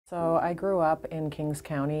So I grew up in Kings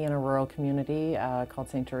County in a rural community called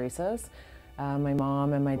St. Teresa's. My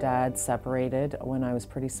mom and my dad separated when I was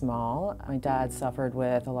pretty small. My dad suffered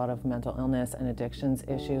with a lot of mental illness and addictions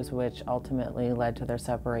issues, which ultimately led to their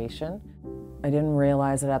separation. I didn't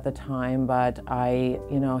realize it at the time, but I,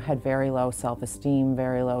 had very low self-esteem,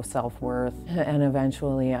 very low self-worth, and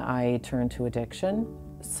eventually I turned to addiction.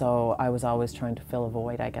 So I was always trying to fill a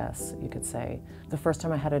void, I guess you could say. The first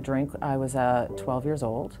time I had a drink, I was 12 years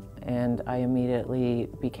old, and I immediately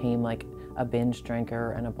became like a binge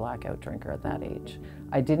drinker and a blackout drinker at that age.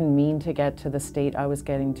 I didn't mean to get to the state I was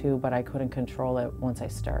getting to, but I couldn't control it once I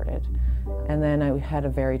started. And then I had a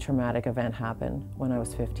very traumatic event happen when I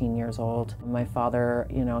was 15 years old. My father,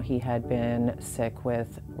 he had been sick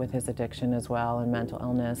with his addiction as well and mental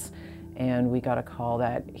illness, and we got a call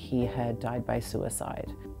that he had died by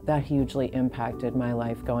suicide. That hugely impacted my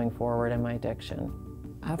life going forward and my addiction.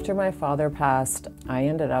 After my father passed, I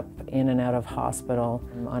ended up in and out of hospital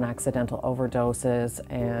on accidental overdoses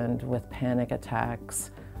and with panic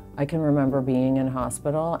attacks. I can remember being in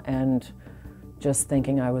hospital and just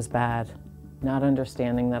thinking I was bad, not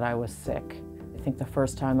understanding that I was sick. I think the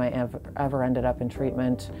first time I ever ended up in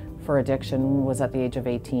treatment for addiction was at the age of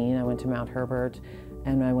 18. I went to Mount Herbert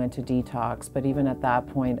and I went to detox, but even at that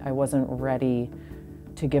point, I wasn't ready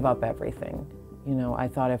to give up everything. I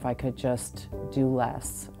thought if I could just do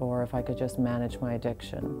less or if I could just manage my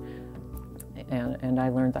addiction. And I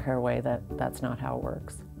learned the hard way that that's not how it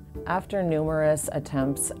works. After numerous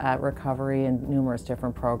attempts at recovery and numerous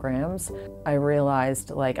different programs, I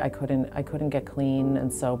realized I couldn't get clean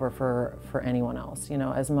and sober for anyone else.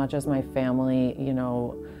 As much as my family,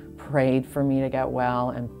 prayed for me to get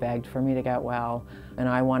well and begged for me to get well, and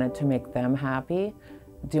I wanted to make them happy,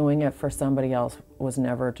 doing it for somebody else was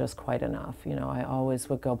never just quite enough. I always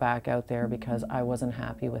would go back out there because I wasn't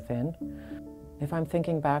happy within. If I'm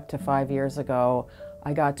thinking back to 5 years ago,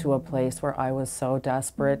 I got to a place where I was so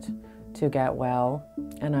desperate to get well,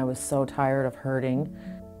 and I was so tired of hurting.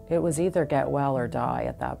 It was either get well or die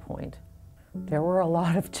at that point. There were a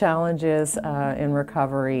lot of challenges in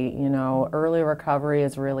recovery. Early recovery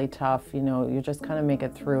is really tough. You just kind of make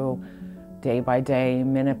it through day by day,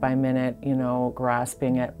 minute by minute,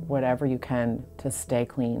 grasping at whatever you can to stay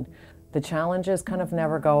clean. The challenges kind of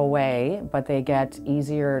never go away, but they get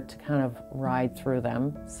easier to kind of ride through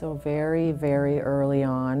them. So very, very early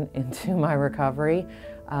on into my recovery,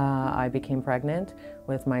 I became pregnant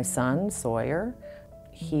with my son, Sawyer.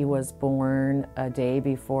 He was born a day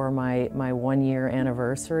before my 1-year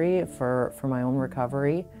anniversary for my own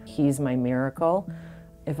recovery. He's my miracle.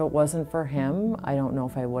 If it wasn't for him, I don't know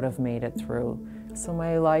if I would have made it through. So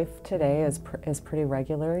my life today is pretty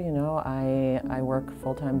regular. I work a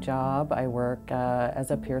full-time job. I work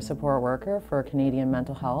as a peer support worker for Canadian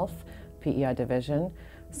Mental Health PEI division.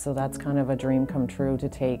 So that's kind of a dream come true, to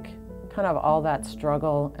take kind of all that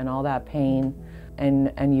struggle and all that pain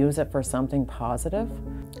and use it for something positive.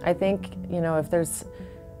 I think, if there's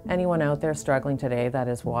anyone out there struggling today that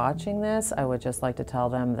is watching this, I would just like to tell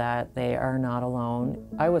them that they are not alone.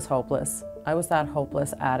 I was hopeless. I was that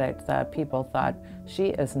hopeless addict that people thought, she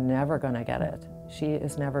is never going to get it. She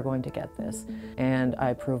is never going to get this. And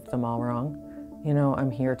I proved them all wrong.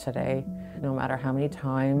 I'm here today. No matter how many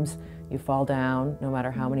times you fall down, no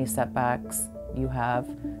matter how many setbacks you have,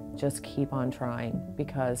 just keep on trying,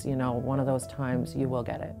 because one of those times you will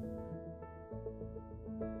get it.